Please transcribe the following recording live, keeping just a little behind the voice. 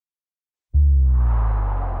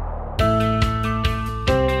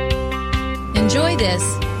Enjoy this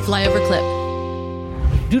flyover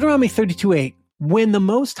clip. Deuteronomy 32:8. When the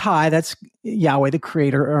Most High, that's Yahweh, the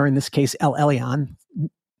Creator, or in this case, El Elyon,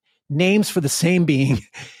 names for the same being,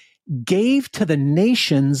 gave to the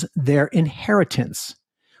nations their inheritance.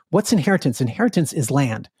 What's inheritance? Inheritance is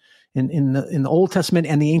land. In the Old Testament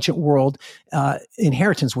and the ancient world,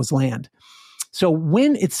 inheritance was land. So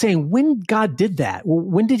when it's saying, when God did that,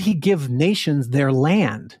 when did he give nations their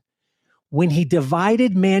land? When he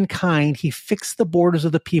divided mankind, he fixed the borders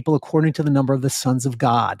of the people according to the number of the sons of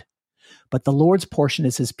God. But the Lord's portion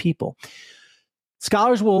is his people.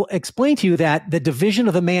 Scholars will explain to you that the division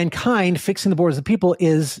of the mankind, fixing the borders of the people,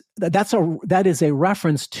 that is a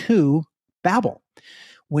reference to Babel.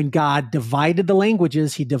 When God divided the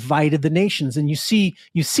languages, he divided the nations. And you see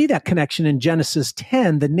that connection in Genesis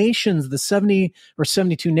 10. The nations, the 70 or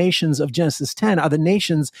 72 nations of Genesis 10 are the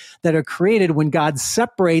nations that are created when God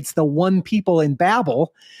separates the one people in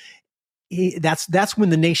Babel. That's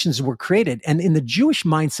when the nations were created. And in the Jewish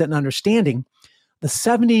mindset and understanding, the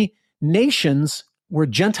 70 nations were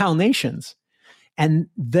Gentile nations, and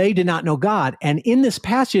they did not know God. And in this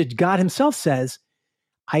passage, God himself says,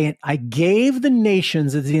 I gave the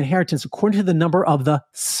nations as the inheritance according to the number of the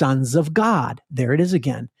sons of God. There it is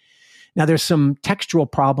again. Now there's some textual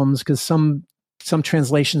problems because some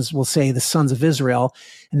translations will say the sons of Israel,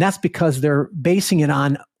 and that's because they're basing it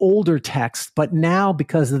on older texts. But now,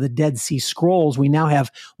 because of the Dead Sea Scrolls, we now have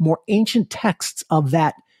more ancient texts of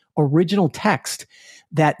that original text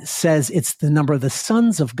that says it's the number of the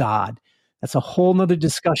sons of God. That's a whole nother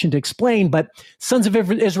discussion to explain, but sons of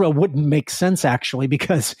Israel wouldn't make sense actually,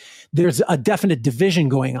 because there's a definite division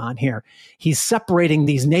going on here. He's separating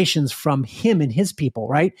these nations from him and his people,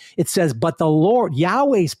 right? It says, but the Lord,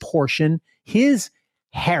 Yahweh's portion, his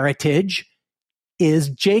heritage is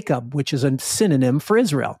Jacob, which is a synonym for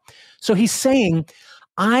Israel. So he's saying,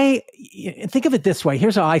 think of it this way.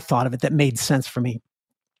 Here's how I thought of it that made sense for me.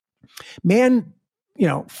 Man,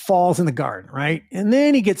 falls in the garden, right? And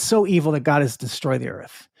then he gets so evil that God has destroyed the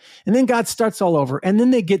earth. And then God starts all over. And then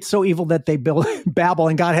they get so evil that they build Babel,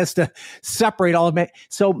 and God has to separate all of it.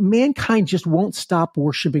 So mankind just won't stop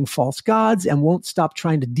worshiping false gods and won't stop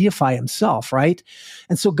trying to deify himself, right?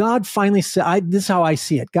 And so God finally said, this is how I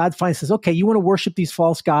see it. God finally says, okay, you want to worship these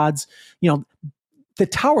false gods? The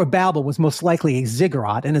Tower of Babel was most likely a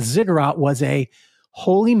ziggurat, and a ziggurat was a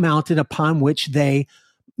holy mountain upon which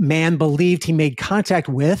man believed he made contact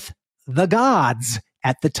with the gods.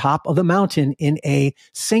 At the top of the mountain in a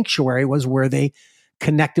sanctuary was where they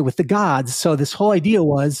connected with the gods. So this whole idea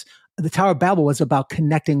was the Tower of Babel was about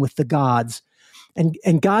connecting with the gods.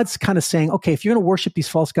 And God's kind of saying, okay, if you're going to worship these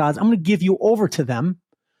false gods, I'm going to give you over to them.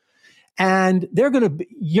 And you're going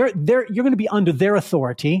to be under their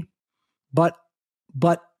authority, but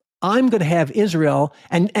I'm going to have Israel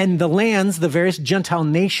and the lands, the various Gentile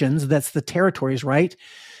nations, that's the territories, right?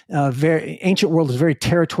 Ancient world is very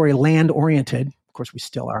territory land oriented. Of course, we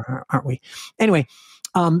still are, aren't we? Anyway,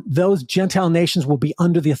 those Gentile nations will be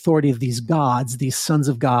under the authority of these gods, these sons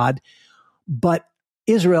of God, but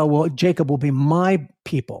Jacob will be my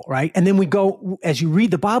people, right? And then we go, as you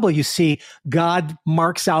read the Bible, you see God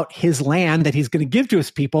marks out his land that he's going to give to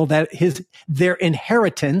his people, that their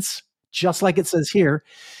inheritance, just like it says here,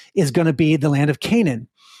 is going to be the land of Canaan,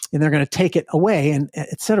 and they're going to take it away, and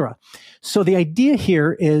et cetera. So the idea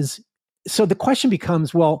here is, so the question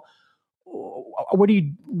becomes, well, what are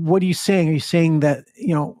you saying? Are you saying that,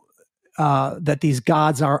 that these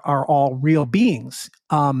gods are all real beings?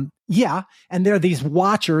 Yeah. And there are these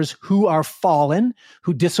watchers who are fallen,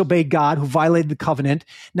 who disobeyed God, who violated the covenant.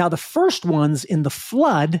 Now, the first ones in the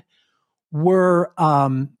flood were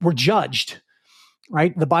judged.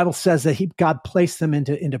 Right? The Bible says that God placed them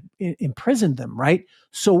imprisoned them, right?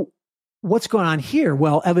 So what's going on here?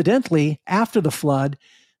 Well, evidently, after the flood,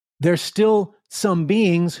 there's still some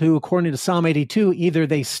beings who, according to Psalm 82, either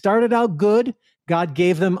they started out good, God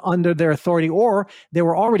gave them under their authority, or they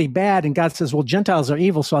were already bad, and God says, well, Gentiles are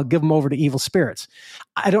evil, so I'll give them over to evil spirits.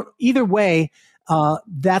 Either way,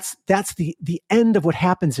 that's the end of what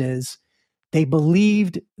happens is, they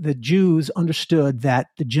believed, the Jews understood that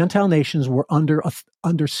the Gentile nations were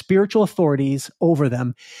under spiritual authorities over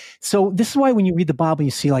them. So this is why when you read the Bible,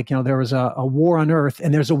 you see there was a war on earth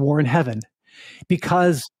and there's a war in heaven,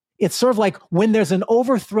 because it's sort of like when there's an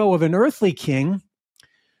overthrow of an earthly king,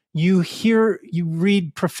 you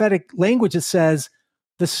read prophetic language that says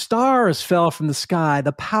the stars fell from the sky,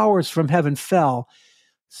 the powers from heaven fell.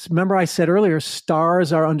 Remember I said earlier,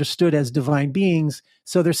 stars are understood as divine beings.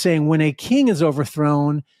 So they're saying when a king is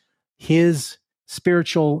overthrown, his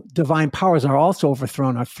spiritual divine powers are also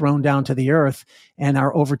overthrown, are thrown down to the earth, and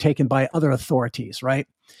are overtaken by other authorities, right?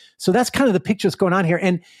 So that's kind of the picture that's going on here.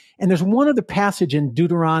 And there's one other passage in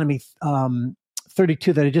Deuteronomy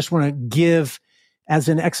 32 that I just want to give as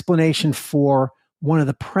an explanation for one of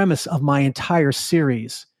the premise of my entire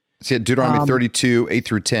series. See, Deuteronomy 32, 8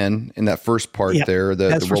 through 10, in that first part there, the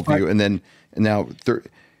worldview, and now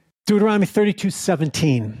Deuteronomy 32,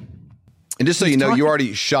 17. And just so you know, you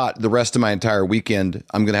already shot the rest of my entire weekend.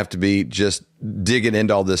 I'm going to have to be just digging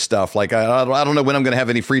into all this stuff. Like, I don't know when I'm going to have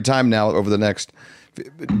any free time now over the next,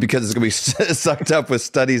 because it's going to be sucked up with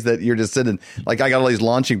studies that you're just sitting. Like, I got all these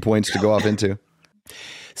launching points to go off into.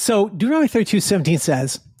 So Deuteronomy 32, 17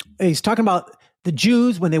 says, he's talking about the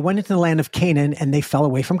Jews when they went into the land of Canaan and they fell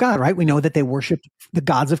away from God, right? We know that they worshiped the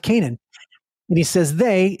gods of Canaan. And he says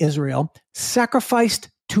they, Israel, sacrificed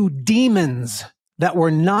to demons that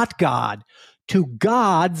were not God, to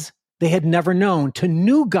gods they had never known, to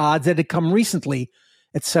new gods that had come recently,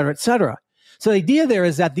 et cetera, et cetera. So the idea there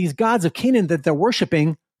is that these gods of Canaan that they're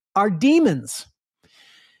worshiping are demons.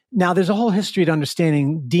 Now, there's a whole history to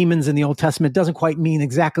understanding demons in the Old Testament. It doesn't quite mean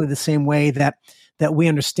exactly the same way that we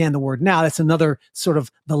understand the word now. That's another sort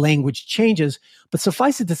of, the language changes. But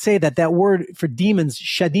suffice it to say that that word for demons,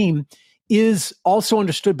 shadim, is also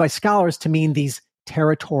understood by scholars to mean these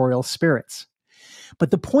territorial spirits.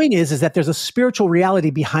 But the point is that there's a spiritual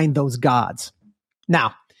reality behind those gods.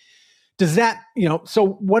 Now, does that,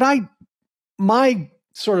 so my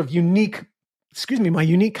unique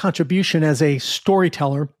contribution as a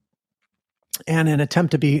storyteller and an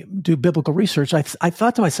attempt to do biblical research, I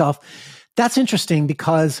thought to myself, that's interesting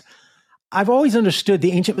because I've always understood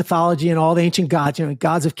the ancient mythology and all the ancient gods,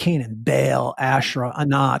 gods of Canaan, Baal, Asherah,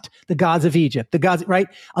 Anat, the gods of Egypt, the gods, right,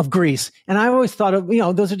 of Greece. And I always thought of,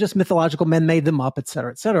 those are just mythological, men made them up, et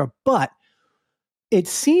cetera, et cetera. But it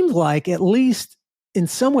seems like, at least in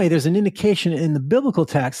some way, there's an indication in the biblical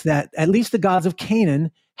text that at least the gods of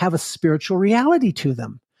Canaan have a spiritual reality to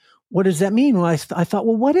them. What does that mean? Well, I thought,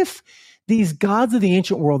 well, what if these gods of the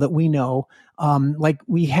ancient world that we know, like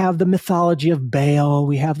we have the mythology of Baal,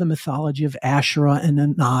 we have the mythology of Asherah and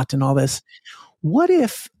Anat and all this. What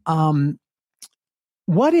if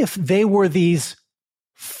they were these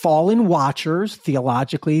fallen watchers,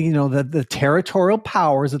 theologically, the territorial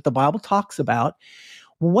powers that the Bible talks about?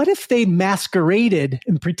 What if they masqueraded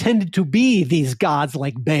and pretended to be these gods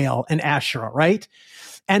like Baal and Asherah, right?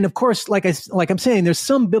 And of course, like I'm saying, there's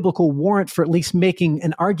some biblical warrant for at least making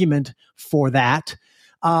an argument for that.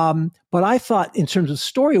 But I thought, in terms of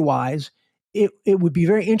story-wise, it would be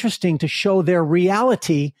very interesting to show their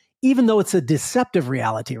reality, even though it's a deceptive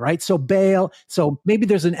reality, right? So Baal, so maybe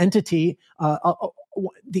there's an entity,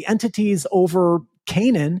 the entities over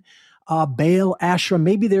Canaan, Baal, Asherah,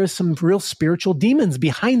 maybe there's some real spiritual demons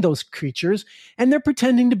behind those creatures, and they're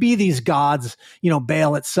pretending to be these gods,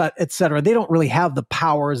 Baal, et cetera. They don't really have the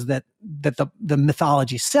powers that the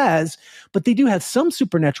mythology says, but they do have some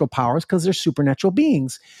supernatural powers because they're supernatural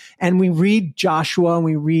beings. And we read Joshua and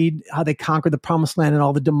we read how they conquered the promised land and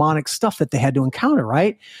all the demonic stuff that they had to encounter,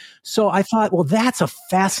 right? So I thought, well, that's a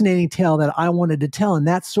fascinating tale that I wanted to tell. And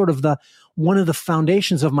that's sort of one of the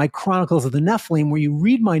foundations of my Chronicles of the Nephilim, where you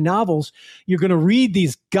read my novels, you're going to read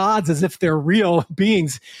these gods as if they're real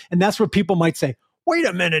beings. And that's where people might say, wait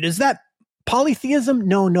a minute, is that polytheism?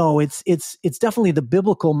 No, it's definitely the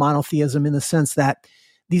biblical monotheism, in the sense that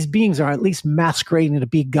these beings are at least masquerading to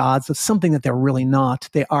be gods of something that they're really not.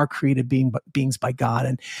 They are created beings by God.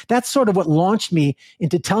 And that's sort of what launched me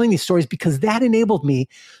into telling these stories, because that enabled me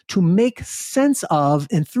to make sense of,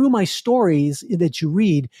 and through my stories that you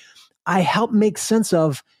read, I help make sense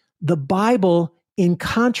of the Bible in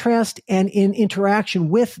contrast and in interaction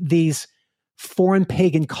with these foreign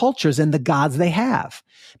pagan cultures and the gods they have.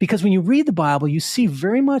 Because when you read the Bible, you see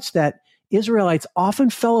very much that Israelites often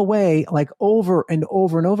fell away, like over and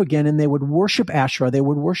over and over again, and they would worship Asherah, they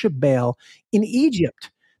would worship Baal. In Egypt,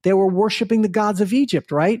 they were worshiping the gods of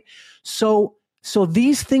Egypt, right? So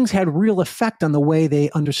these things had real effect on the way they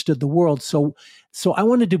understood the world. So I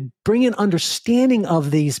wanted to bring an understanding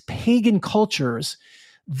of these pagan cultures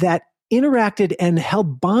that interacted and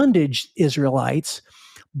held bondage Israelites,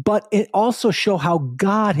 but it also show how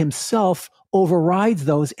God himself overrides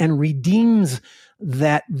those and redeems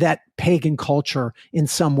that pagan culture in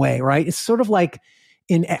some way, right? It's sort of like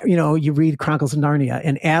you read Chronicles of Narnia,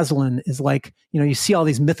 and Aslan is like, you see all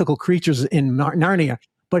these mythical creatures in Narnia,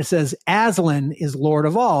 but it says Aslan is Lord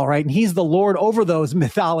of all, right? And he's the Lord over those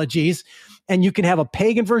mythologies. And you can have a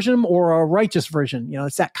pagan version or a righteous version.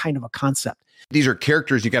 It's that kind of a concept. These are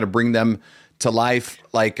characters, you got to bring them to life,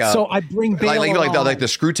 like so I bring Bale like the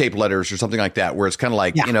Screw Tape Letters or something like that, where it's kind of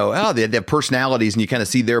like they have personalities and you kind of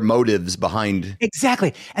see their motives behind.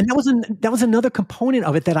 Exactly, and that was another component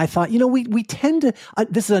of it that I thought, we tend to.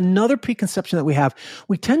 This is another preconception that we have.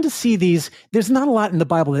 We tend to see these. There's not a lot in the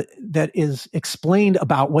Bible that is explained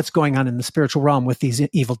about what's going on in the spiritual realm with these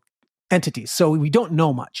evil entities, so we don't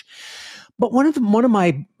know much. But one of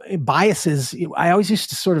my biases, I always used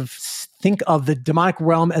to sort of think of the demonic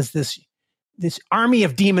realm as this army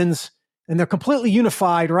of demons, and they're completely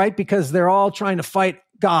unified, right? Because they're all trying to fight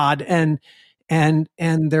God, and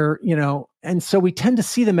they're, and so we tend to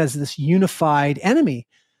see them as this unified enemy.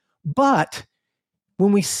 But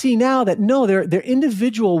when we see now that no, they're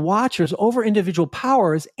individual watchers over individual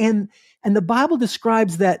powers, and the Bible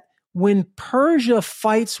describes that when Persia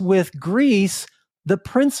fights with Greece, the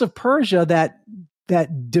prince of Persia, that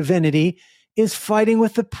divinity, is fighting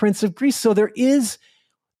with the prince of Greece. So it's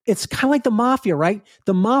kind of like the mafia, right?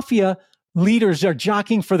 The mafia leaders are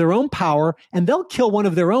jockeying for their own power, and they'll kill one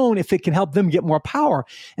of their own if it can help them get more power.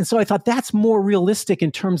 And so I thought that's more realistic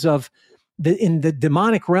in terms of in the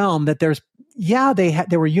demonic realm, that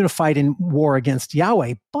they were unified in war against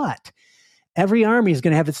Yahweh, but every army is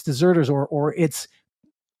going to have its deserters or its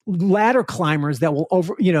ladder climbers that will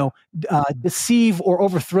deceive or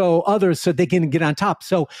overthrow others so they can get on top.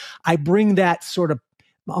 So I bring that sort of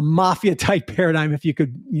a mafia type paradigm, if you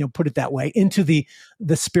could put it that way, into the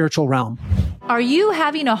spiritual realm. Are you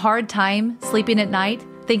having a hard time sleeping at night,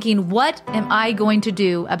 thinking, what am I going to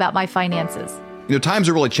do about my finances? Times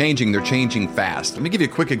are really changing. They're changing fast. Let me give you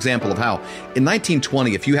a quick example of how. In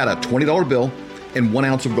 1920, if you had a $20 bill and 1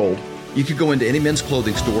 ounce of gold, you could go into any men's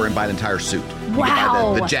clothing store and buy an entire suit. You could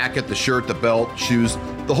buy the jacket, the shirt, the belt, shoes,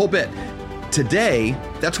 the whole bit. Today,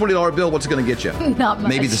 that $20 bill, what's it going to get you? Not much.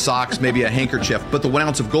 Maybe the socks, maybe a handkerchief, but the 1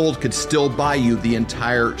 ounce of gold could still buy you the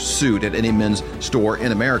entire suit at any men's store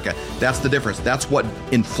in America. That's the difference. That's what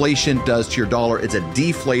inflation does to your dollar. It's a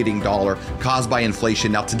deflating dollar caused by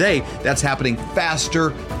inflation. Now today, that's happening faster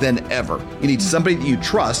than ever. You need somebody that you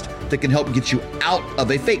trust that can help get you out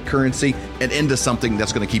of a fake currency and into something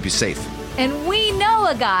that's going to keep you safe. And we know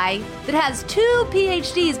a guy that has 2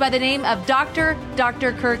 PhDs by the name of Dr.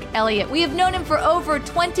 Kirk Elliott. We have known him for over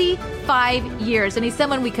 25 years, and he's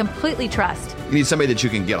someone we completely trust. You need somebody that you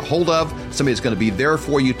can get a hold of, somebody that's going to be there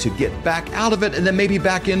for you to get back out of it, and then maybe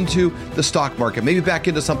back into the stock market, maybe back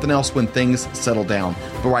into something else when things settle down.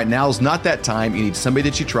 But right now is not that time. You need somebody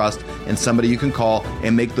that you trust and somebody you can call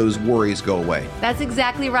and make those worries go away. That's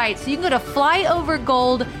exactly right. So you can go to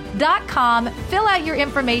flyovergold.com, fill out your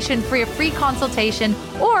information for a free consultation,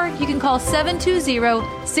 or you can call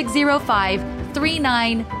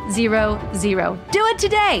 720-605-3900. Do it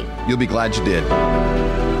today. You'll be glad you did.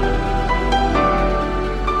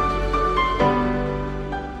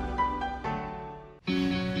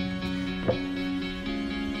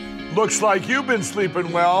 Looks like you've been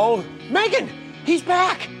sleeping well. Megan, he's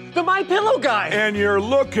back. The My Pillow guy. And you're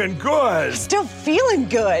looking good. Still feeling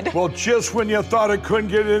good. Well, just when you thought it couldn't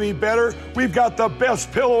get any better, we've got the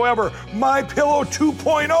best pillow ever, My Pillow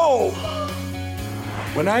 2.0.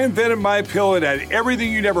 When I invented My Pillow, it had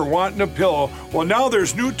everything you'd ever want in a pillow. Well, now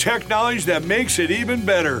there's new technology that makes it even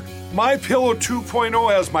better. My Pillow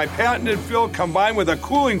 2.0 has my patented fill combined with a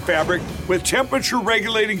cooling fabric with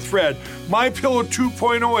temperature-regulating thread. My Pillow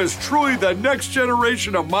 2.0 is truly the next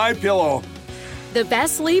generation of My Pillow. The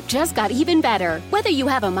best sleep just got even better. Whether you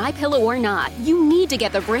have a MyPillow or not, you need to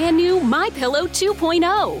get the brand new MyPillow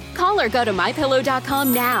 2.0. Call or go to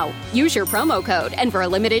MyPillow.com now. Use your promo code, and for a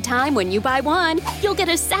limited time when you buy one, you'll get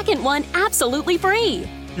a second one absolutely free.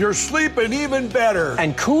 You're sleeping even better.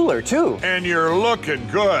 And cooler, too. And you're looking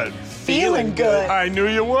good. Feeling good. I knew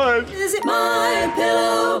you would. Visit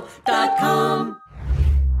MyPillow.com.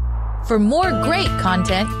 For more great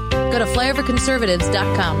content, go to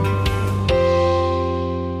flyoverconservatives.com.